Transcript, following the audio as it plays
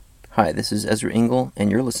Hi, this is Ezra Engel, and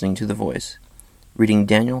you're listening to The Voice. Reading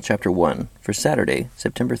Daniel chapter 1 for Saturday,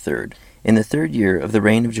 September 3rd. In the 3rd year of the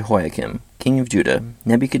reign of Jehoiakim, king of Judah,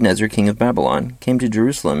 Nebuchadnezzar, king of Babylon, came to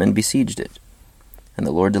Jerusalem and besieged it. And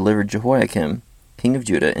the Lord delivered Jehoiakim, king of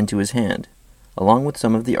Judah, into his hand, along with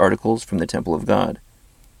some of the articles from the temple of God.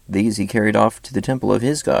 These he carried off to the temple of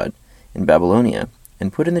his God in Babylonia,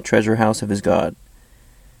 and put in the treasure house of his God.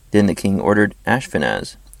 Then the king ordered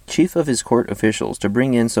Ashpenaz, chief of his court officials, to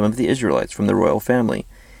bring in some of the Israelites from the royal family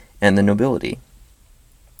and the nobility,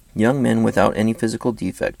 young men without any physical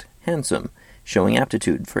defect, handsome, showing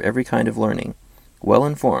aptitude for every kind of learning, well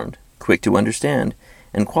informed, quick to understand,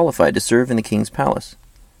 and qualified to serve in the king's palace.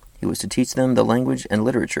 He was to teach them the language and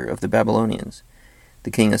literature of the Babylonians.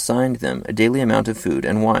 The king assigned them a daily amount of food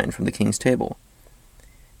and wine from the king's table.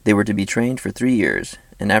 They were to be trained for 3 years,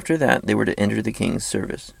 and after that they were to enter the king's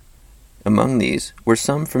service. Among these were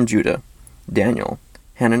some from Judah: Daniel,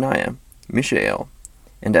 Hananiah, Mishael,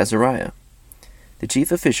 and Azariah. The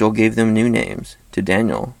chief official gave them new names: to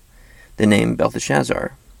Daniel the name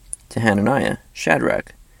Belteshazzar, to Hananiah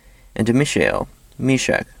Shadrach, and to Mishael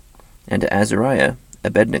Meshach, and to Azariah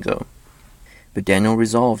Abednego. But Daniel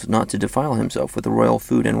resolved not to defile himself with the royal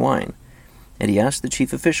food and wine, and he asked the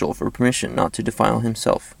chief official for permission not to defile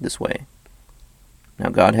himself this way. Now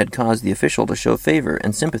God had caused the official to show favor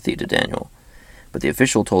and sympathy to Daniel. But the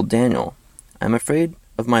official told Daniel, "I am afraid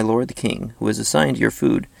of my lord the king, who has assigned your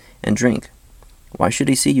food and drink. Why should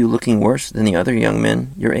he see you looking worse than the other young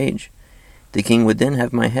men your age? The king would then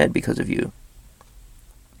have my head because of you."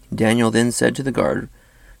 Daniel then said to the guard,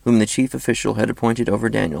 whom the chief official had appointed over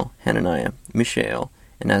Daniel, Hananiah, Mishael,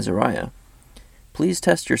 and Azariah, "Please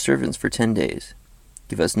test your servants for 10 days.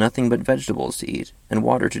 Give us nothing but vegetables to eat and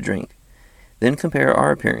water to drink. Then compare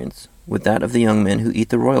our appearance with that of the young men who eat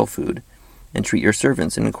the royal food, and treat your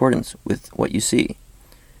servants in accordance with what you see."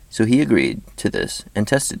 So he agreed to this and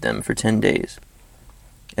tested them for 10 days.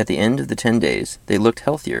 At the end of the 10 days, they looked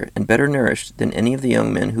healthier and better nourished than any of the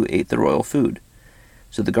young men who ate the royal food.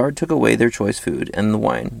 So the guard took away their choice food and the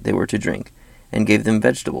wine they were to drink, and gave them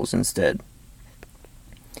vegetables instead.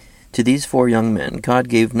 To these 4 young men God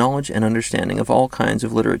gave knowledge and understanding of all kinds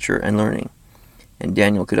of literature and learning, and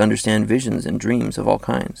Daniel could understand visions and dreams of all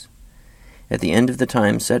kinds. At the end of the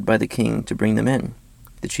time set by the king to bring them in,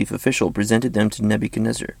 the chief official presented them to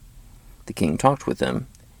Nebuchadnezzar. The king talked with them,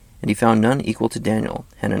 and he found none equal to Daniel,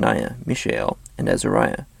 Hananiah, Mishael, and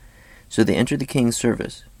Azariah. So they entered the king's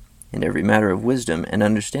service. In every matter of wisdom and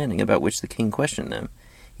understanding about which the king questioned them,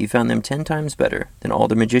 he found them 10 times better than all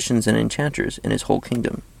the magicians and enchanters in his whole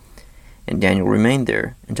kingdom. And Daniel remained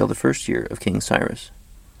there until the 1st year of King Cyrus.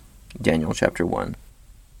 Daniel chapter 1.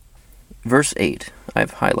 Verse 8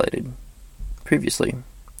 I've highlighted previously,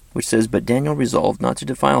 which says, "But Daniel resolved not to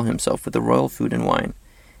defile himself with the royal food and wine,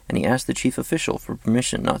 and he asked the chief official for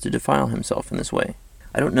permission not to defile himself in this way."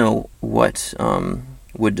 I don't know what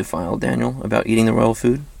would defile Daniel about eating the royal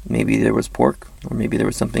food. Maybe there was pork, or maybe there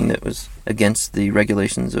was something that was against the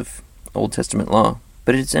regulations of Old Testament law.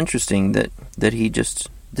 But it's interesting that he just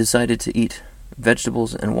decided to eat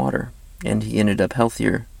vegetables and water, and he ended up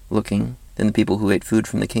healthier looking than the people who ate food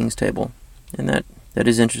from the king's table. And that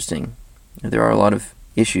is interesting. There are a lot of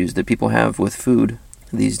issues that people have with food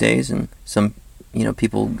these days, and some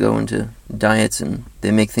people go into diets and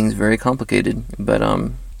they make things very complicated. But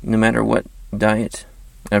no matter what diet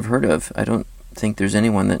I've heard of, I don't think there's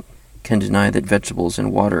anyone that can deny that vegetables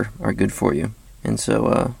and water are good for you. And so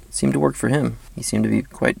it seemed to work for him. He seemed to be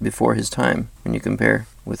quite before his time when you compare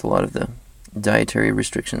with a lot of the dietary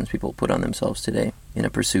restrictions people put on themselves today in a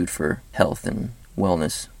pursuit for health and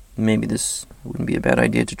wellness. Maybe this wouldn't be a bad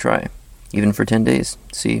idea to try, even for 10 days.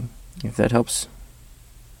 See if that helps.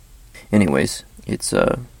 Anyways, it's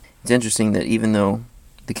interesting that even though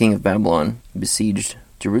the king of Babylon besieged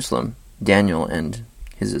Jerusalem, Daniel and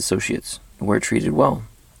his associates were treated well.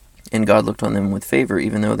 And God looked on them with favor,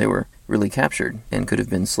 even though they were really captured and could have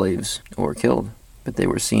been slaves or killed. But they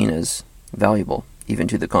were seen as valuable, even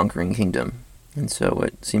to the conquering kingdom. And so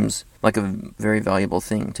it seems like a very valuable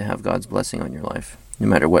thing to have God's blessing on your life, no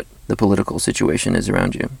matter what the political situation is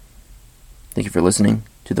around you. Thank you for listening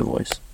to The Voice.